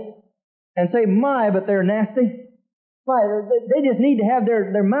say and say, my, but they're nasty. My, they just need to have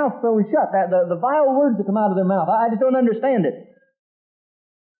their mouth sewn shut. The vile words that come out of their mouth, I just don't understand it.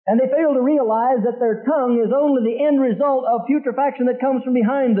 And they fail to realize that their tongue is only the end result of putrefaction that comes from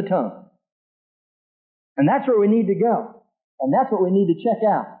behind the tongue. And that's where we need to go. And that's what we need to check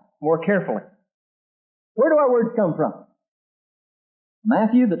out more carefully. Where do our words come from?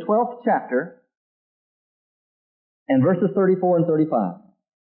 Matthew, the 12th chapter, and verses 34 and 35.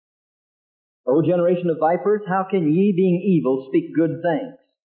 O generation of vipers, how can ye, being evil, speak good things?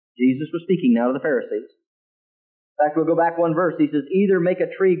 Jesus was speaking now to the Pharisees. In fact, we'll go back one verse. He says, either make a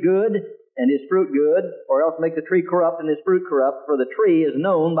tree good and his fruit good, or else make the tree corrupt and his fruit corrupt, for the tree is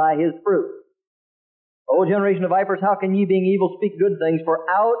known by his fruit. O generation of vipers, how can ye, being evil, speak good things? For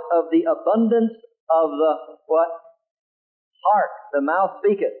out of the abundance of the, what? Heart, the mouth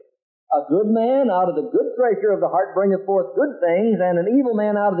speaketh. A good man out of the good treasure of the heart bringeth forth good things, and an evil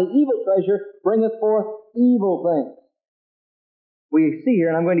man out of the evil treasure bringeth forth evil things. We see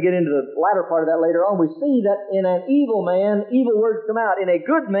here, and I'm going to get into the latter part of that later on, we see that in an evil man, evil words come out. In a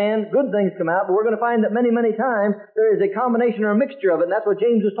good man, good things come out, but we're going to find that many, many times there is a combination or a mixture of it, and that's what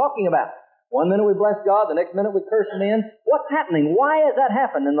James is talking about. One minute we bless God, the next minute we curse men. What's happening? Why has that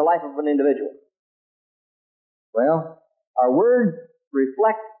happened in the life of an individual? Well, our words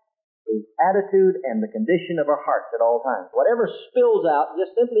reflect the attitude and the condition of our hearts at all times. Whatever spills out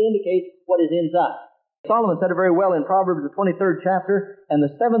just simply indicates what is inside. Solomon said it very well in Proverbs, the 23rd chapter, and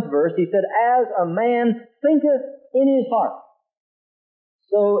the 7th verse. He said, "As a man thinketh in his heart,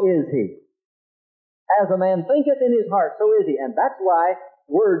 so is he." As a man thinketh in his heart, so is he. And that's why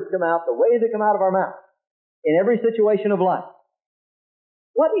words come out the way they come out of our mouth in every situation of life.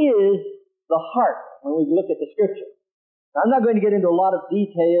 What is the heart when we look at the Scripture? Now, I'm not going to get into a lot of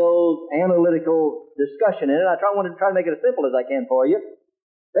detailed, analytical discussion in it. I want to try to make it as simple as I can for you.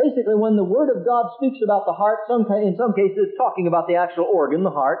 Basically, when the Word of God speaks about the heart, in some cases it's talking about the actual organ,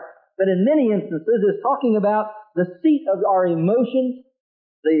 the heart, but in many instances it's talking about the seat of our emotions,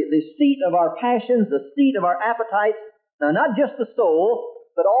 the seat of our passions, the seat of our appetites. Now, not just the soul,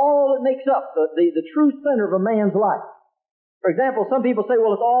 but all that makes up the true center of a man's life. For example, some people say,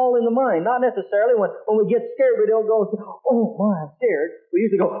 well, it's all in the mind. Not necessarily. When we get scared, we don't go, "Oh, my, I'm scared." We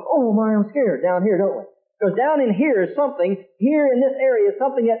usually go, "Oh, my, I'm scared," down here, don't we? Because down in here is something, here in this area is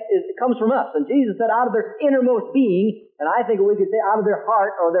something that comes from us. And Jesus said out of their innermost being, and I think we could say out of their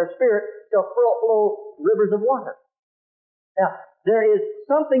heart or their spirit, shall flow rivers of water. Now, there is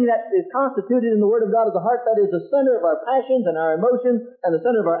something that is constituted in the Word of God as a heart that is the center of our passions and our emotions and the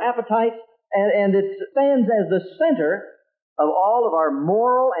center of our appetites, and it stands as the center of all of our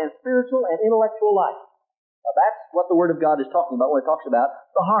moral and spiritual and intellectual life. Now, that's what the Word of God is talking about when it talks about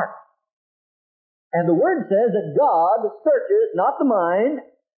the heart. And the Word says that God searches not the mind,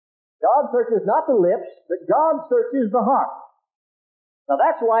 God searches not the lips, but God searches the heart. Now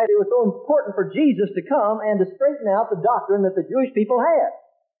that's why it was so important for Jesus to come and to straighten out the doctrine that the Jewish people had.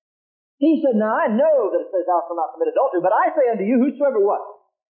 He said, "Now I know that it says thou shalt not commit adultery, but I say unto you, whosoever what?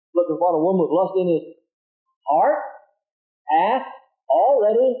 Looketh upon a woman with lust in his heart, hath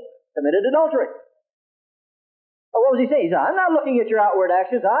already committed adultery." Well, what was he saying? He said, "I'm not looking at your outward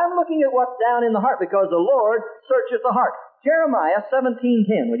actions, I'm looking at what's down in the heart, because the Lord searches the heart." Jeremiah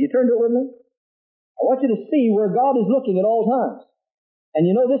 17:10. Would you turn to it with me? I want you to see where God is looking at all times. And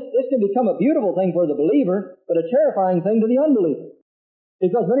you know, this can become a beautiful thing for the believer, but a terrifying thing to the unbeliever.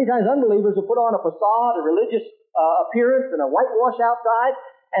 Because many times unbelievers will put on a facade, a religious appearance, and a whitewash outside,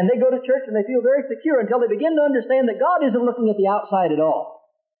 and they go to church and they feel very secure until they begin to understand that God isn't looking at the outside at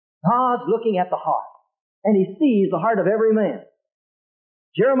all. God's looking at the heart, and He sees the heart of every man.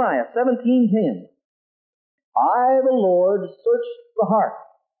 Jeremiah 17:10. "I, the Lord, search the heart.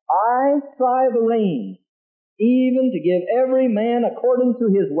 I try the reins, even to give every man according to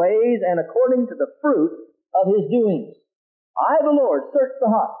his ways and according to the fruit of his doings. I, the Lord, search the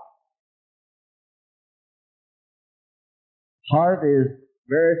heart." Heart is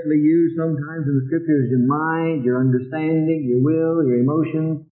variously used sometimes in the Scriptures. Your mind, your understanding, your will, your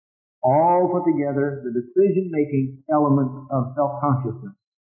emotions, all put together, the decision-making element of self-consciousness.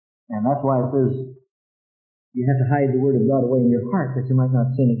 And that's why it says you have to hide the Word of God away in your heart that you might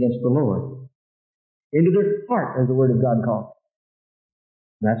not sin against the Lord. Into their heart, as the Word of God calls it.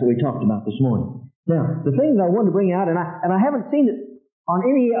 That's what we talked about this morning. Now, the things I wanted to bring out, and I haven't seen it on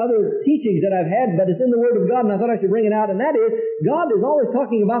any other teachings that I've had, but it's in the Word of God, and I thought I should bring it out, and that is, God is always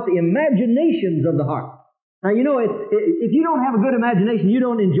talking about the imaginations of the heart. Now, you know, if you don't have a good imagination, you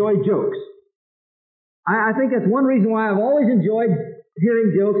don't enjoy jokes. I think that's one reason why I've always enjoyed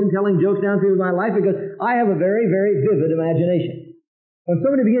hearing jokes and telling jokes down through my life, because I have a very, very vivid imagination. When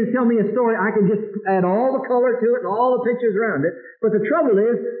somebody begins to tell me a story, I can just add all the color to it and all the pictures around it. But the trouble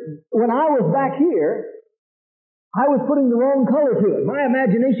is, when I was back here, I was putting the wrong color to it. My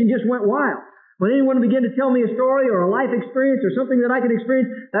imagination just went wild. When anyone began to tell me a story or a life experience or something that I could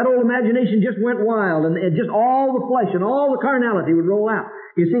experience, that old imagination just went wild, and just all the flesh and all the carnality would roll out.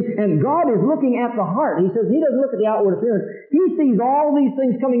 You see, and God is looking at the heart. He says He doesn't look at the outward appearance. He sees all these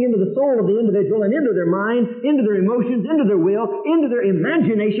things coming into the soul of the individual and into their mind, into their emotions, into their will, into their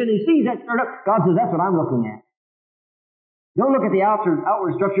imagination. He sees that stirred up. God says, that's what I'm looking at. Don't look at the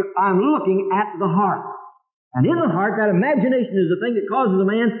outward structure. I'm looking at the heart. And in the heart, that imagination is the thing that causes a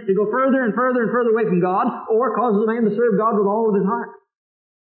man to go further and further and further away from God, or causes a man to serve God with all of his heart.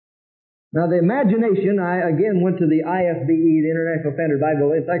 Now, the imagination, I again went to the ISBE, the International Standard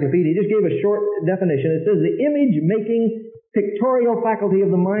Bible Encyclopedia. He just gave a short definition. It says the image-making pictorial faculty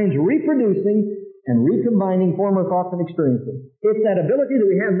of the mind's reproducing and recombining former thoughts and experiences. It's that ability that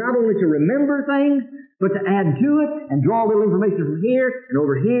we have not only to remember things, but to add to it and draw a little information from here and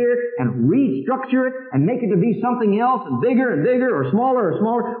over here and restructure it and make it to be something else and bigger or smaller or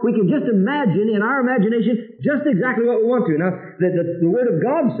smaller. We can just imagine in our imagination just exactly what we want to. Now, the Word of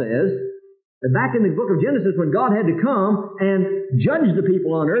God says Back in the book of Genesis, when God had to come and judge the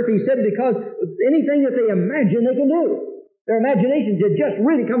people on earth, He said because anything that they imagine, they can do. Their imaginations had just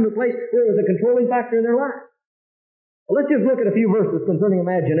really come to a place where it was a controlling factor in their life. Well, let's just look at a few verses concerning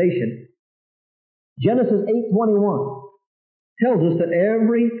imagination. Genesis 8:21 tells us that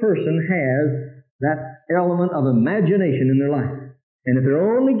every person has that element of imagination in their life. And if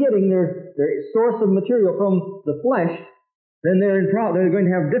they're only getting their source of material from the flesh, then they're going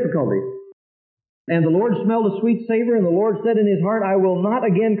to have difficulties. And the Lord smelled a sweet savor, and the Lord said in His heart, I will not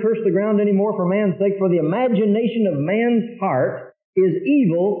again curse the ground any more for man's sake, for the imagination of man's heart is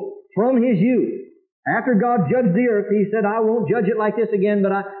evil from his youth. After God judged the earth, He said, I won't judge it like this again,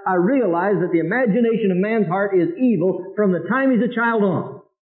 but I realize that the imagination of man's heart is evil from the time he's a child on.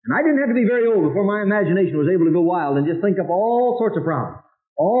 And I didn't have to be very old before my imagination was able to go wild and just think up all sorts of problems.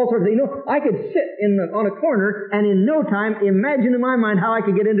 All sorts of, I could sit on a corner and in no time imagine in my mind how I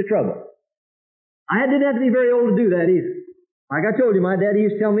could get into trouble. I didn't have to be very old to do that either. Like I told you, my daddy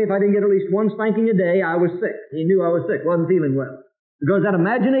used to tell me if I didn't get at least one spanking a day, I was sick. He knew I was sick, wasn't feeling well. Because that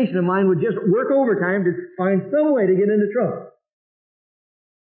imagination of mine would just work overtime to find some way to get into trouble.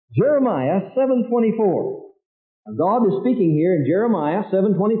 Jeremiah 7:24. God is speaking here in Jeremiah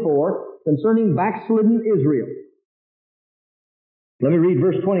 7:24 concerning backslidden Israel. Let me read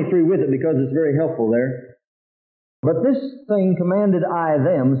verse 23 with it because it's very helpful there. But this thing commanded I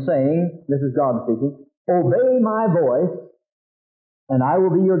them, saying, this is God speaking, obey my voice, and I will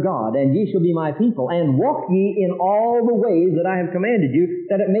be your God, and ye shall be my people, and walk ye in all the ways that I have commanded you,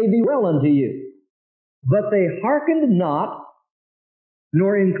 that it may be well unto you. But they hearkened not,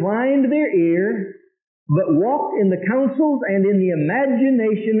 nor inclined their ear, but walked in the counsels and in the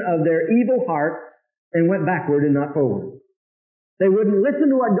imagination of their evil heart, and went backward and not forward. They wouldn't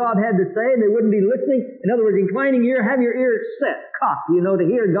listen to what God had to say, and they wouldn't be listening. In other words, inclining your ear, have your ear set, cocked, to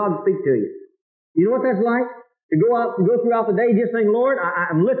hear God speak to you. You know what that's like? To go throughout the day just saying, Lord,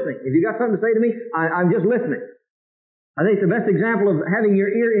 I'm listening. If you got something to say to me, I'm just listening. I think the best example of having your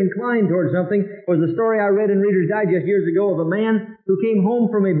ear inclined towards something was the story I read in Reader's Digest years ago of a man who came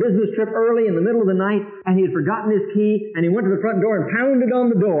home from a business trip early in the middle of the night, and he had forgotten his key, and he went to the front door and pounded on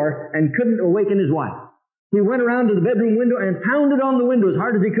the door and couldn't awaken his wife. He went around to the bedroom window and pounded on the window as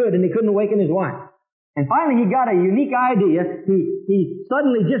hard as he could, and he couldn't awaken his wife. And finally he got a unique idea. He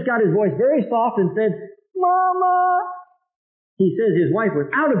suddenly just got his voice very soft and said, Mama! He says his wife was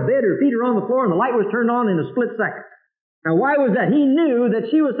out of bed, her feet are on the floor, and the light was turned on in a split second. Now why was that? He knew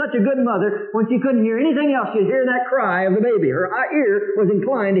that she was such a good mother, when she couldn't hear anything else, she'd hear that cry of the baby. Her ear was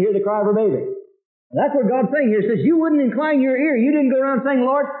inclined to hear the cry of her baby. And that's what God's saying here. He says, you wouldn't incline your ear. You didn't go around saying,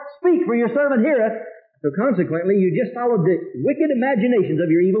 Lord, speak, for your servant heareth. So consequently, you just followed the wicked imaginations of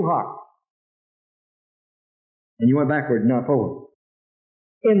your evil heart. And you went backward, not forward.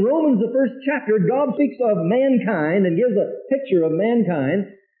 In Romans, the first chapter, God speaks of mankind and gives a picture of mankind.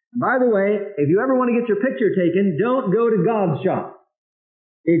 And by the way, if you ever want to get your picture taken, don't go to God's shop.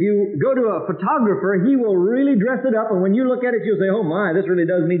 If you go to a photographer, he will really dress it up, and when you look at it, you'll say, oh my, this really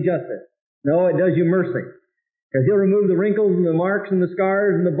does me justice. No, it does you mercy. Because he'll remove the wrinkles and the marks and the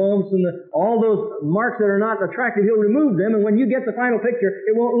scars and the bumps and all those marks that are not attractive. He'll remove them, and when you get the final picture,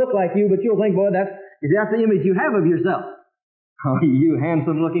 it won't look like you, but you'll think, boy, that's the image you have of yourself. Oh, you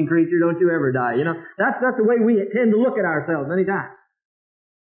handsome-looking creature, don't you ever die. That's the way we tend to look at ourselves many times.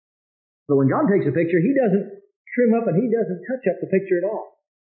 But when God takes a picture, He doesn't trim up and He doesn't touch up the picture at all.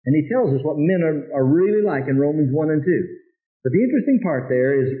 And He tells us what men are really like in Romans 1 and 2. But the interesting part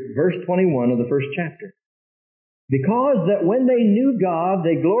there is verse 21 of the first chapter. Because that when they knew God,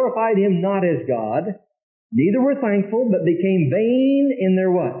 they glorified Him not as God, neither were thankful, but became vain in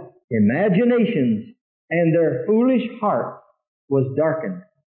their what? Imaginations, and their foolish heart was darkened.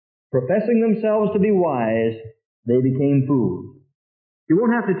 Professing themselves to be wise, they became fools. You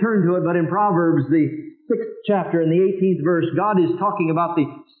won't have to turn to it, but in Proverbs, the 6th chapter and the 18th verse, God is talking about the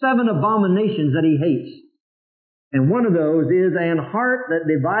 7 abominations that He hates. And one of those is an heart that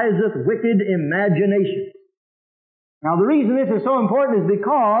deviseth wicked imaginations. Now, the reason this is so important is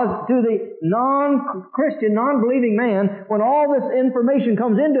because to the non-Christian, non-believing man, when all this information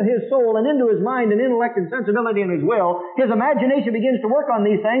comes into his soul and into his mind and intellect and sensibility and his will, his imagination begins to work on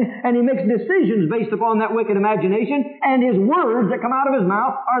these things, and he makes decisions based upon that wicked imagination, and his words that come out of his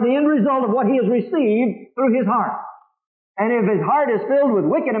mouth are the end result of what he has received through his heart. And if his heart is filled with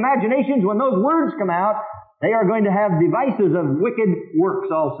wicked imaginations, when those words come out, they are going to have devices of wicked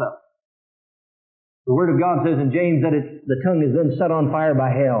works also. The Word of God says in James that the tongue is then set on fire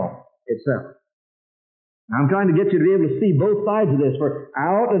by hell itself. Now, I'm trying to get you to be able to see both sides of this. For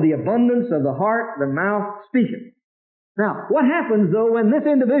out of the abundance of the heart, the mouth speaketh. Now, what happens, though, when this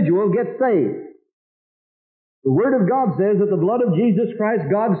individual gets saved? The Word of God says that the blood of Jesus Christ,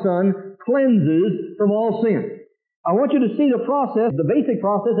 God's Son, cleanses from all sin. I want you to see the process, the basic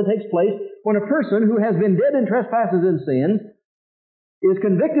process that takes place when a person who has been dead in trespasses and sins is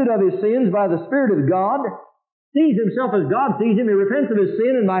convicted of his sins by the Spirit of God, sees himself as God sees him, he repents of his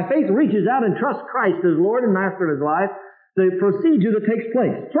sin, and by faith reaches out and trusts Christ as Lord and Master of his life. The procedure that takes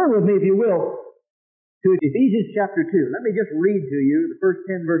place. Turn with me, if you will, to Ephesians chapter 2. Let me just read to you the first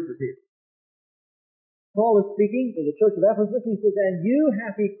 10 verses here. Paul is speaking to the church of Ephesus. He says, "And you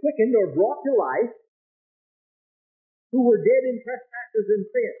hath he quickened or brought to life, who were dead in trespasses and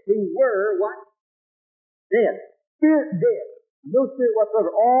sins." Who were what? Dead. Spirit dead. No spirit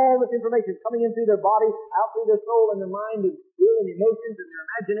whatsoever. All this information coming in through their body, out through their soul and their mind, and will and emotions and their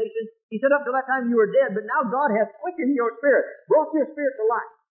imagination. He said up to that time you were dead, but now God hath quickened your spirit, brought your spirit to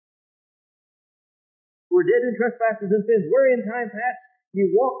life. Who were dead in trespasses and sins, wherein time past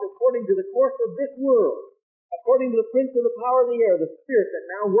you walked according to the course of this world, according to the prince of the power of the air, the spirit that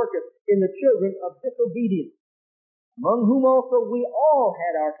now worketh in the children of disobedience, among whom also we all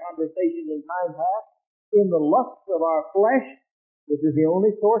had our conversation in time past, in the lusts of our flesh, which is the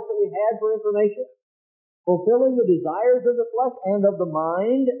only source that we had for information, fulfilling the desires of the flesh and of the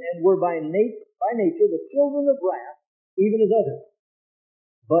mind, and were by nature the children of wrath, even as others.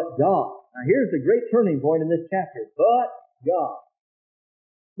 But God. Now here's the great turning point in this chapter. But God,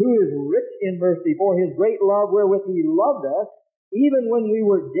 who is rich in mercy, for his great love wherewith he loved us, even when we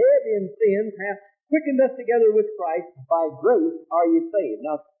were dead in sins, hath quickened us together with Christ. By grace are ye saved.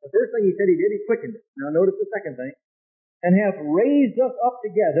 Now, the first thing he said he did, he quickened us. Now notice the second thing. And hath raised us up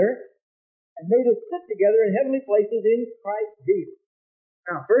together, and made us sit together in heavenly places in Christ Jesus.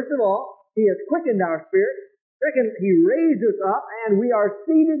 Now, first of all, he has quickened our spirit. Second, he raised us up, and we are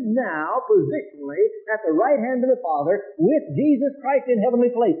seated now, positionally, at the right hand of the Father, with Jesus Christ in heavenly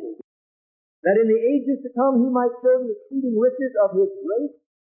places, that in the ages to come he might show the exceeding riches of his grace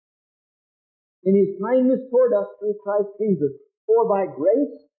in his kindness toward us through Christ Jesus. For by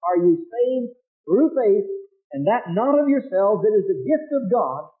grace are ye saved through faith, and that not of yourselves, it is the gift of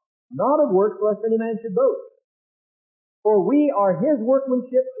God, not of works, lest any man should boast. For we are his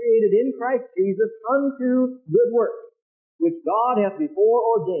workmanship, created in Christ Jesus unto good works, which God hath before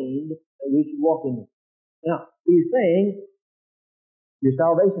ordained that we should walk in them. Now, he's saying, your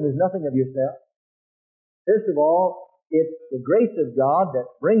salvation is nothing of yourself. First of all, it's the grace of God that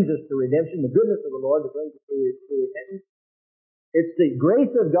brings us to redemption, the goodness of the Lord that brings us to repentance. It's the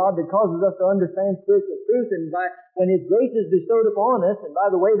grace of God that causes us to understand spiritual truth, and when his grace is bestowed upon us, and by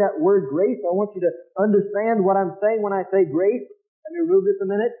the way, that word grace, I want you to understand what I'm saying when I say grace. Let me remove this a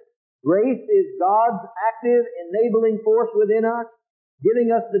minute. Grace is God's active, enabling force within us,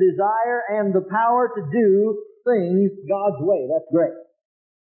 giving us the desire and the power to do things God's way. That's grace.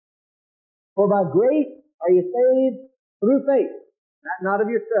 For by grace are you saved through faith, that not of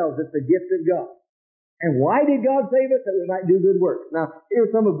yourselves, it's the gift of God. And why did God save us? That we might do good works. Now, here's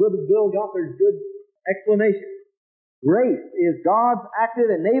some of Bill Gothard's good explanation. Grace is God's active,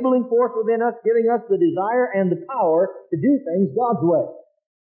 enabling force within us, giving us the desire and the power to do things God's way.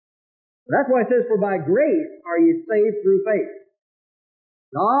 That's why it says, for by grace are ye saved through faith.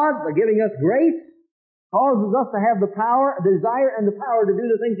 God, by giving us grace, causes us to have the power, the desire, and the power to do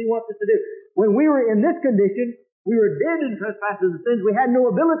the things he wants us to do. When we were in this condition, we were dead in trespasses and sins. We had no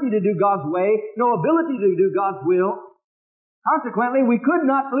ability to do God's way, no ability to do God's will. Consequently, we could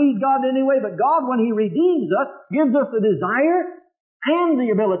not please God in any way, but God, when he redeems us, gives us the desire and the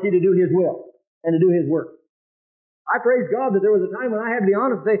ability to do his will and to do his work. I praise God that there was a time when I had to be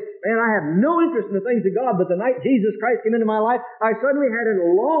honest and say, man, I have no interest in the things of God, but the night Jesus Christ came into my life, I suddenly had a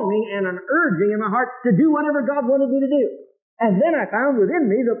longing and an urging in my heart to do whatever God wanted me to do. And then I found within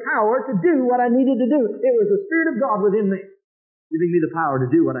me the power to do what I needed to do. It was the Spirit of God within me, giving me the power to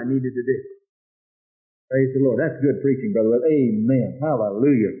do what I needed to do. Praise the Lord. That's good preaching, Brother. Amen.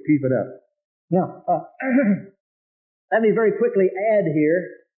 Hallelujah. Keep it up. Now, let me very quickly add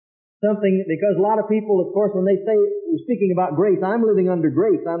here something, because a lot of people, of course, when they say, we're speaking about grace, I'm living under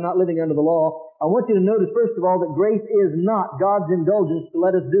grace, I'm not living under the law. I want you to notice, first of all, that grace is not God's indulgence to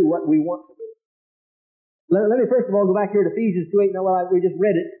let us do what we want to do. Let me first of all go back here to Ephesians 2:8. Now, we just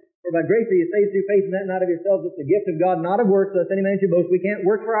read it. For by grace are you saved through faith, and that not of yourselves. It's a gift of God, not of works, lest any man should boast. We can't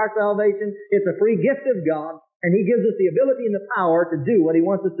work for our salvation. It's a free gift of God, and he gives us the ability and the power to do what he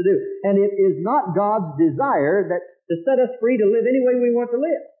wants us to do. And it is not God's desire that to set us free to live any way we want to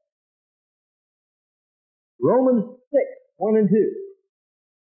live. Romans 6:1 and 2.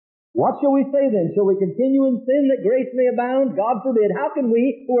 What shall we say then? Shall we continue in sin that grace may abound? God forbid. How can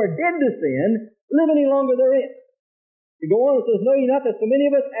we, who are dead to sin, live any longer therein? You go on and says, know ye not that so many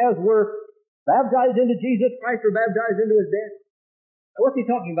of us as were baptized into Jesus Christ were baptized into His death? Now, what's he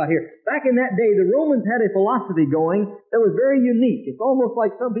talking about here? Back in that day, the Romans had a philosophy going that was very unique. It's almost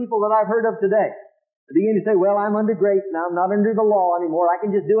like some people that I've heard of today. They begin to say, well, I'm under grace now. I'm not under the law anymore. I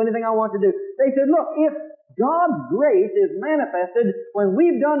can just do anything I want to do. They said, look, if God's grace is manifested when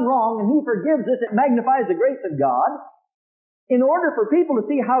we've done wrong and He forgives us, it magnifies the grace of God. In order for people to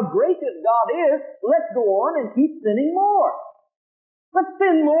see how gracious God is, let's go on and keep sinning more. Let's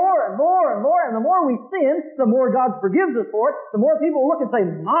sin more and more and more. And the more we sin, the more God forgives us for it. The more people look and say,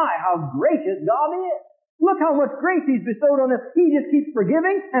 my, how gracious God is. Look how much grace He's bestowed on us. He just keeps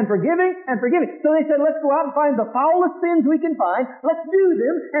forgiving and forgiving and forgiving. So they said, let's go out and find the foulest sins we can find. Let's do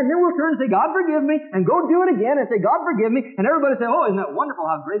them. And then we'll turn and say, God forgive me. And go do it again and say, God forgive me. And everybody say, oh, isn't that wonderful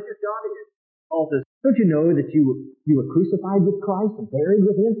how gracious God is? Paul says, don't you know that you were crucified with Christ and buried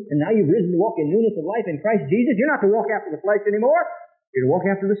with Him? And now you've risen to walk in newness of life in Christ Jesus. You're not to walk after the flesh anymore. You're to walk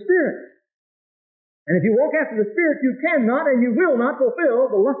after the Spirit. And if you walk after the Spirit, you cannot and you will not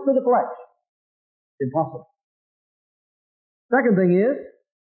fulfill the lust of the flesh. Impossible. Second thing is,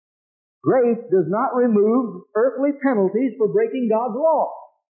 grace does not remove earthly penalties for breaking God's law.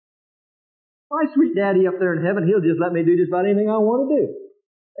 My sweet daddy up there in heaven, He'll just let me do just about anything I want to do.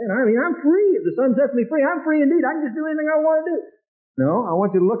 And I'm free. If the Son sets me free, I'm free indeed. I can just do anything I want to do. No, I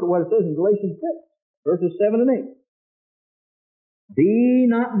want you to look at what it says in Galatians 6, verses 7 and 8. Be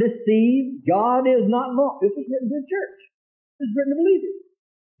not deceived. God is not mocked. This is written to the church. This is written to believers.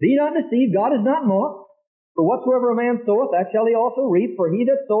 Be not deceived. God is not mocked. For whatsoever a man soweth, that shall he also reap. For he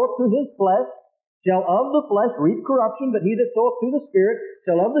that soweth to his flesh shall of the flesh reap corruption, but he that soweth to the Spirit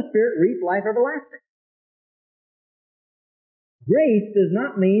shall of the Spirit reap life everlasting. Grace does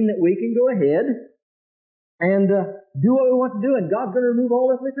not mean that we can go ahead and do what we want to do, and God's going to remove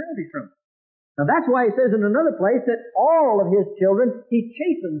all earthly penalties from us. Now that's why He says in another place that all of His children, He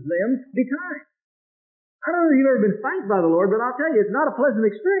chastens them betimes. I don't know if you've ever been spanked by the Lord, but I'll tell you, it's not a pleasant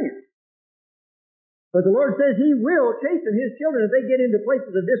experience. But the Lord says He will chasten His children if they get into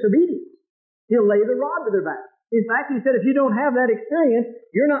places of disobedience. He'll lay the rod to their back. In fact, He said, if you don't have that experience,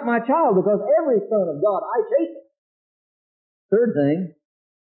 you're not my child, because every son of God I chasten. Third thing,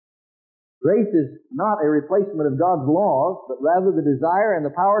 grace is not a replacement of God's laws, but rather the desire and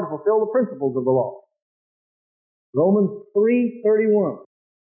the power to fulfill the principles of the law. Romans 3:31.